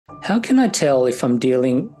How can I tell if I'm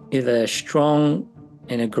dealing with a strong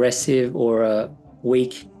and aggressive or a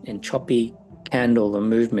weak and choppy candle or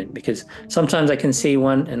movement? Because sometimes I can see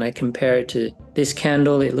one and I compare it to this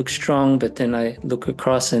candle, it looks strong, but then I look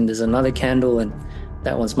across and there's another candle and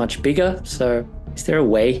that one's much bigger. So is there a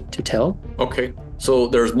way to tell? Okay, so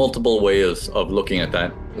there's multiple ways of looking at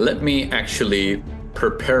that. Let me actually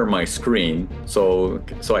prepare my screen so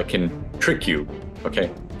I can trick you.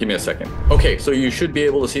 Okay, give me a second. Okay, so you should be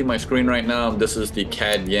able to see my screen right now. This is the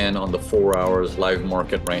CAD yen on the 4 hours live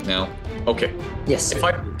market right now. Okay. Yes.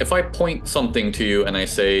 If I point something to you and I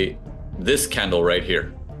say this candle right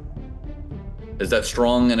here, is that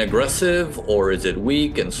strong and aggressive, or is it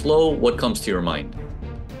weak and slow? What comes to your mind?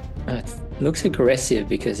 It looks aggressive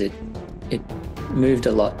because it moved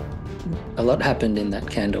a lot. A lot happened in that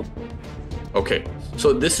candle. Okay,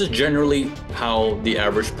 so this is generally how the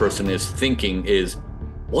average person is thinking, is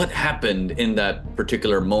what happened in that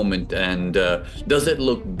particular moment, and does it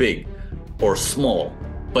look big or small?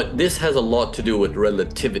 But this has a lot to do with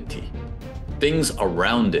relativity. Things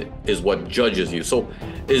around it is what judges you. So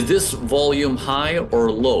is this volume high or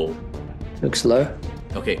low? Looks low.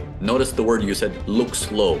 Okay, notice the word you said,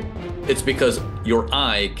 looks low. It's because your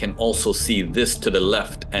eye can also see this to the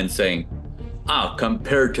left and saying,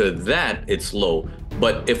 compared to that, it's low.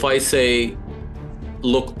 But if I say,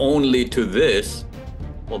 look only to this,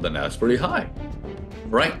 well, then that's pretty high,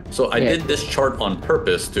 right? So I did this chart on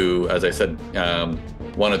purpose to, as I said,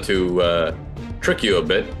 wanted to trick you a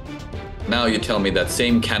bit. Now you tell me that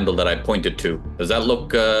same candle that I pointed to, does that look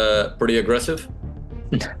pretty aggressive?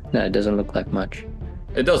 No, it doesn't look like much.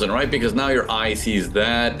 It doesn't, right? Because now your eye sees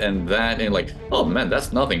that, and like, oh man,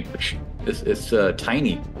 that's nothing. It's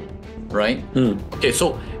tiny, right? Okay,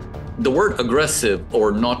 so the word aggressive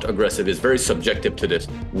or not aggressive is very subjective to this.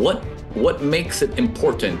 What makes it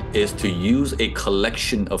important is to use a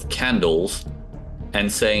collection of candles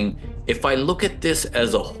and saying, if I look at this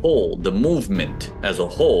as a whole, the movement as a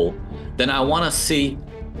whole, then I want to see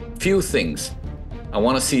few things. I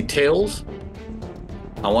want to see tails,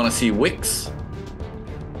 I want to see wicks,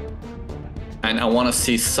 and I want to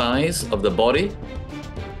see size of the body.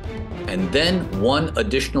 And then one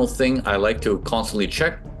additional thing I like to constantly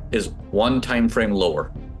check is one time frame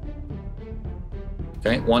lower.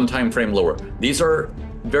 Okay, one time frame lower. These are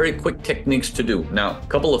very quick techniques to do. Now, a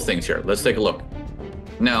couple of things here. Let's take a look.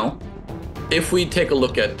 Now, if we take a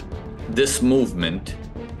look at this movement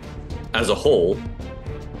as a whole,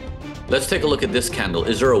 let's take a look at this candle.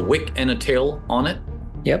 Is there a wick and a tail on it?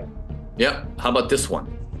 Yep. Yep. How about this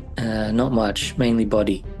one? Not much, mainly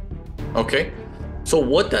body. Okay. So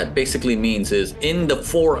what that basically means is in the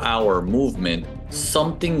 4-hour movement,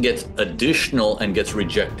 something gets additional and gets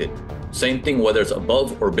rejected. Same thing whether it's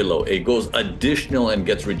above or below. It goes additional and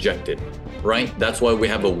gets rejected, right? That's why we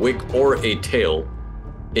have a wick or a tail.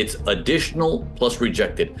 It's additional plus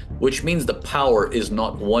rejected, which means the power is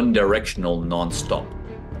not one directional non-stop.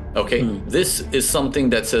 Okay, This is something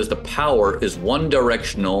that says the power is one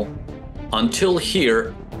directional until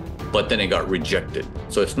here, but then it got rejected.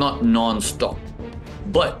 So it's not non-stop.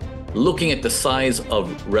 But looking at the size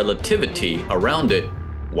of relativity around it,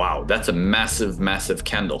 wow, that's a massive, massive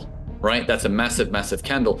candle, right? That's a massive, massive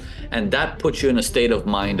candle. And that puts you in a state of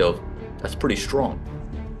mind of, that's pretty strong.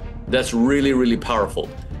 That's really, really powerful.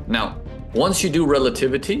 Now, once you do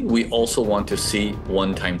relativity, we also want to see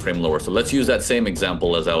one time frame lower. So let's use that same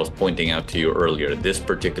example as I was pointing out to you earlier, this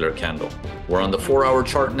particular candle. We're on the 4-hour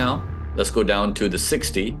chart now. Let's go down to the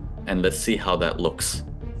 60 and let's see how that looks.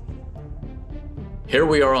 Here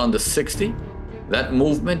we are on the 60. That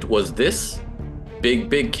movement was this,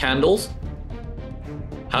 big candles.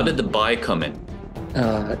 How did the buy come in?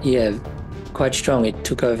 Yeah, quite strong. It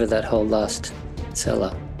took over that whole last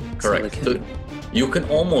seller. Correct. So you can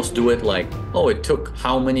almost do it like, oh, it took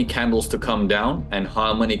how many candles to come down and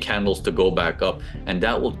how many candles to go back up. And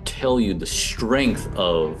that will tell you the strength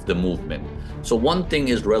of the movement. So one thing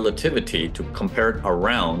is relativity, to compare it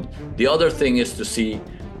around. The other thing is to see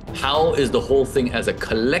how is the whole thing as a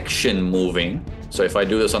collection moving. So if I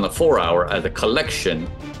do this on a 4-hour as a collection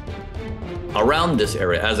around this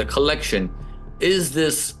area, as a collection, is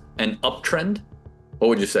this an uptrend? What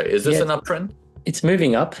would you say? Is this an uptrend? It's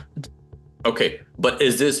moving up. Okay, but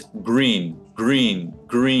is this green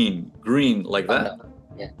like that? No.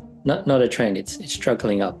 Yeah, not a trend. It's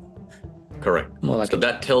struggling up. Correct. More like so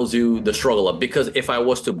that tells you the struggle up, because if I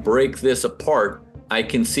was to break this apart, I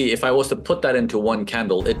can see if I was to put that into one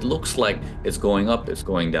candle, it looks like it's going up, it's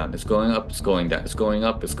going down, it's going up, it's going down, it's going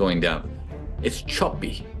up, it's going down. It's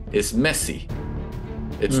choppy, it's messy,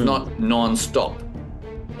 it's not non-stop.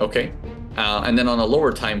 Okay, And then on a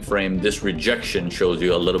lower time frame, this rejection shows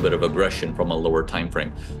you a little bit of aggression from a lower time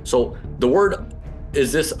frame. So the word,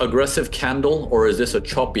 is this aggressive candle or is this a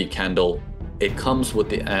choppy candle? It comes with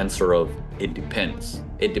the answer of it depends.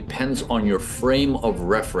 It depends on your frame of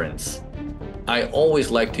reference. I always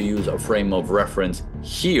like to use a frame of reference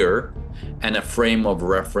here and a frame of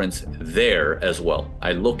reference there as well.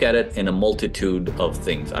 I look at it in a multitude of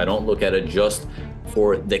things. I don't look at it just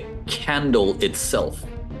for the candle itself.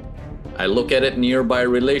 I look at it nearby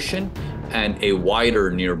relation and a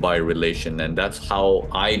wider nearby relation, and that's how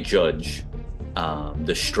I judge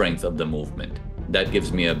the strength of the movement. That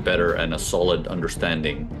gives me a better and a solid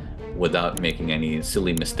understanding without making any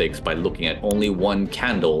silly mistakes by looking at only one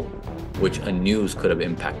candle, which a news could have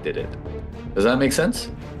impacted it. Does that make sense?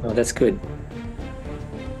 Oh, that's good.